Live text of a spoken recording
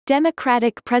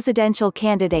Democratic presidential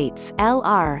candidates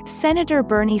LR Senator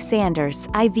Bernie Sanders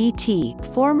IVT,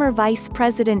 former Vice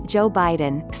President Joe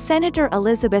Biden, Senator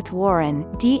Elizabeth Warren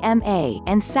DMA,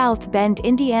 and South Bend,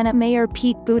 Indiana Mayor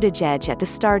Pete Buttigieg at the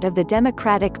start of the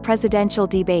Democratic presidential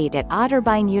debate at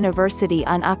Otterbein University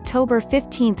on October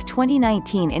 15,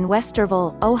 2019 in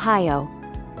Westerville, Ohio.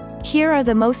 Here are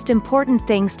the most important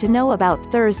things to know about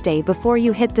Thursday before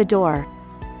you hit the door.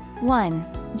 1.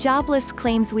 Jobless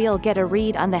claims we'll get a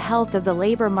read on the health of the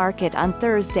labor market on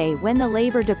Thursday when the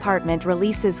Labor Department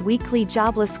releases weekly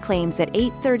jobless claims at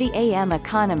 8:30 a.m.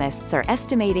 Economists are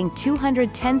estimating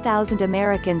 210,000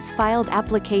 Americans filed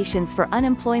applications for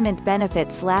unemployment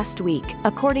benefits last week,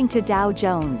 according to Dow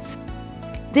Jones.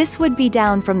 This would be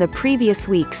down from the previous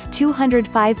week's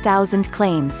 205,000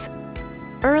 claims.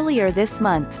 Earlier this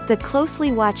month, the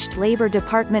closely watched Labor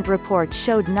Department report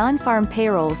showed nonfarm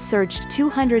payrolls surged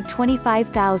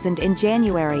 225,000 in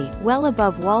January, well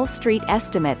above Wall Street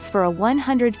estimates for a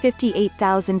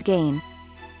 158,000 gain.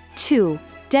 2.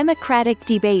 Democratic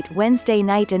debate Wednesday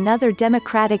night. Another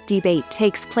Democratic debate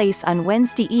takes place on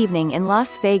Wednesday evening in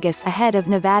Las Vegas ahead of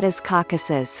Nevada's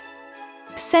caucuses.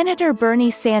 Senator Bernie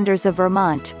Sanders of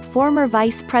Vermont, former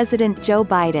Vice President Joe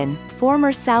Biden,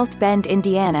 former South Bend,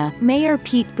 Indiana Mayor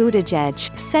Pete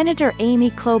Buttigieg, Senator Amy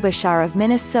Klobuchar of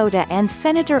Minnesota and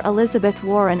Senator Elizabeth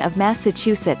Warren of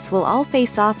Massachusetts will all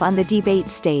face off on the debate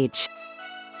stage.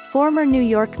 Former New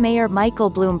York Mayor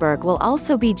Michael Bloomberg will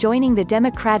also be joining the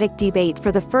Democratic debate for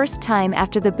the first time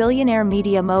after the billionaire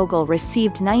media mogul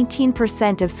received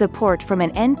 19% of support from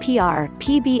an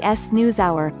NPR-PBS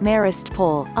NewsHour Marist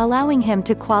poll, allowing him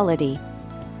to quality.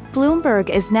 Bloomberg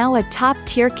is now a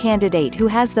top-tier candidate who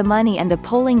has the money and the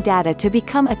polling data to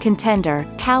become a contender,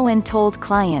 Cowen told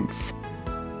clients.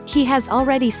 He has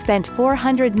already spent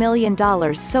 $400 million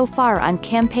so far on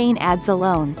campaign ads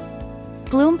alone.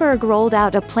 Bloomberg rolled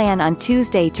out a plan on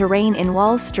Tuesday to rein in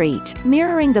Wall Street,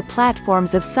 mirroring the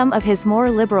platforms of some of his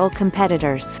more liberal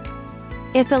competitors.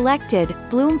 If elected,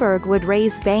 Bloomberg would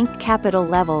raise bank capital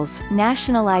levels,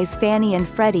 nationalize Fannie and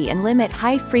Freddie and limit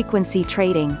high-frequency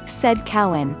trading, said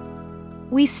Cowen.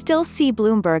 We still see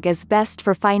Bloomberg as best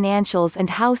for financials and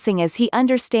housing as he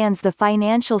understands the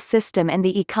financial system and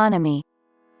the economy.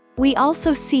 We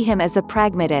also see him as a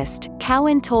pragmatist,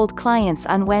 Cowen told clients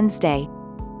on Wednesday.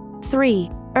 3.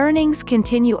 Earnings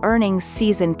continue. Earnings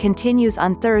season continues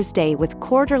on Thursday with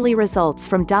quarterly results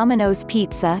from Domino's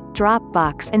Pizza,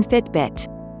 Dropbox and Fitbit.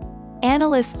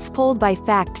 Analysts polled by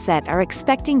FactSet are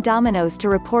expecting Domino's to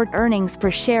report earnings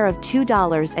per share of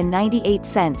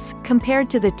 $2.98, compared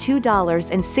to the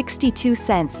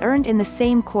 $2.62 earned in the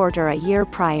same quarter a year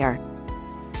prior.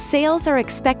 Sales are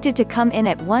expected to come in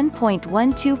at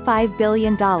 $1.125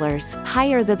 billion,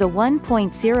 higher than the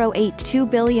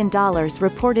 $1.082 billion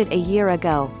reported a year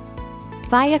ago.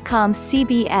 Viacom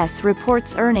CBS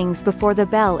reports earnings before the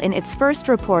bell in its first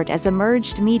report as a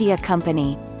merged media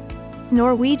company.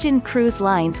 Norwegian Cruise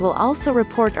Lines will also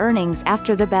report earnings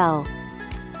after the bell.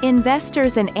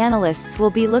 Investors and analysts will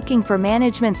be looking for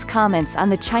management's comments on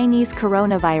the Chinese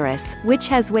coronavirus, which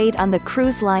has weighed on the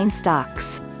cruise line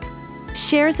stocks.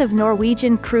 Shares of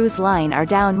Norwegian Cruise Line are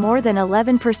down more than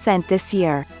 11% this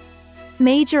year.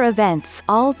 Major events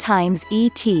all times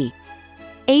ET.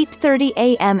 8:30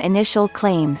 a.m. Initial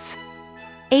claims.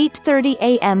 8:30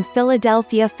 a.m.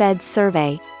 Philadelphia Fed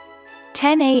survey.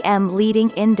 10 a.m. Leading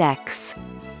index.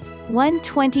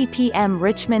 1:20 p.m.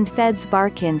 Richmond Fed's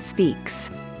Barkin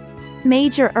speaks.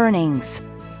 Major earnings.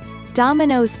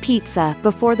 Domino's Pizza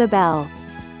before the bell.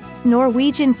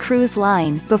 Norwegian Cruise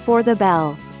Line before the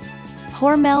bell.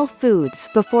 Hormel Foods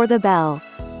before the bell.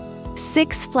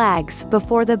 Six Flags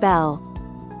before the bell.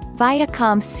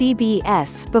 Viacom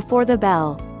CBS before the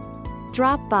bell.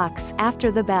 Dropbox after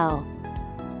the bell.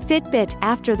 Fitbit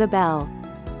after the bell.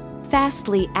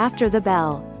 Fastly after the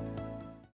bell.